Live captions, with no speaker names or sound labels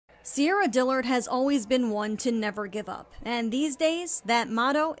Cierra Dillard has always been one to never give up, and these days, that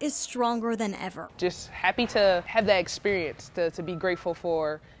motto is stronger than ever. Just happy to have that experience, to be grateful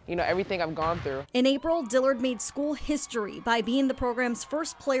for, everything I've gone through. In April, Dillard made school history by being the program's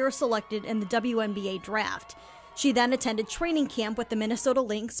first player selected in the WNBA draft. She then attended training camp with the Minnesota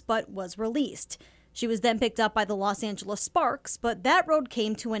Lynx, but was released. She was then picked up by the Los Angeles Sparks, but that road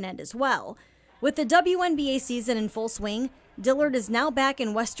came to an end as well. With the WNBA season in full swing, Dillard is now back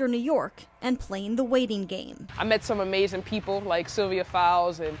in Western New York and playing the waiting game. I met some amazing people like Sylvia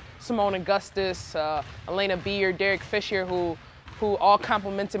Fowles and Simone Augustus, Elena Beer, Derek Fisher, who all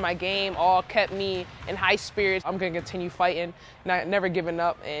complimented my game, all kept me in high spirits. I'm going to continue fighting, never giving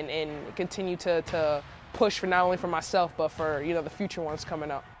up, and continue to push for not only for myself, but for the future ones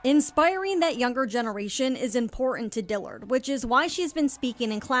coming up. Inspiring that younger generation is important to Dillard, which is why she's been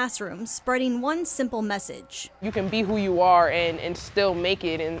speaking in classrooms, spreading one simple message. You can be who you are and still make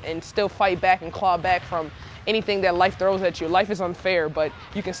it and still fight back and claw back from anything that life throws at you. Life is unfair, but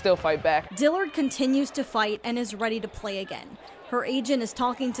you can still fight back. Dillard continues to fight and is ready to play again. Her agent is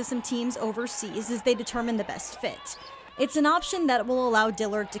talking to some teams overseas as they determine the best fit. It's an option that will allow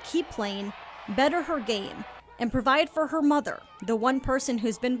Dillard to keep playing, better her game, and provide for her mother, the one person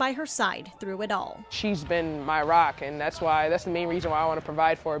who's been by her side through it all. She's been my rock, and that's the main reason why I want to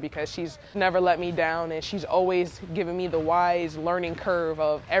provide for her, because she's never let me down, and she's always given me the wise learning curve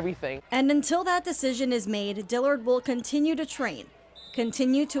of everything. And until that decision is made, Dillard will continue to train,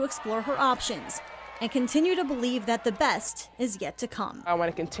 continue to explore her options, and continue to believe that the best is yet to come. I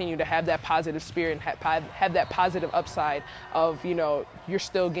want to continue to have that positive spirit and have that positive upside of, you're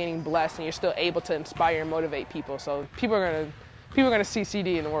still getting blessed and you're still able to inspire and motivate people. So people are gonna see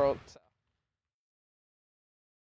CD in the world.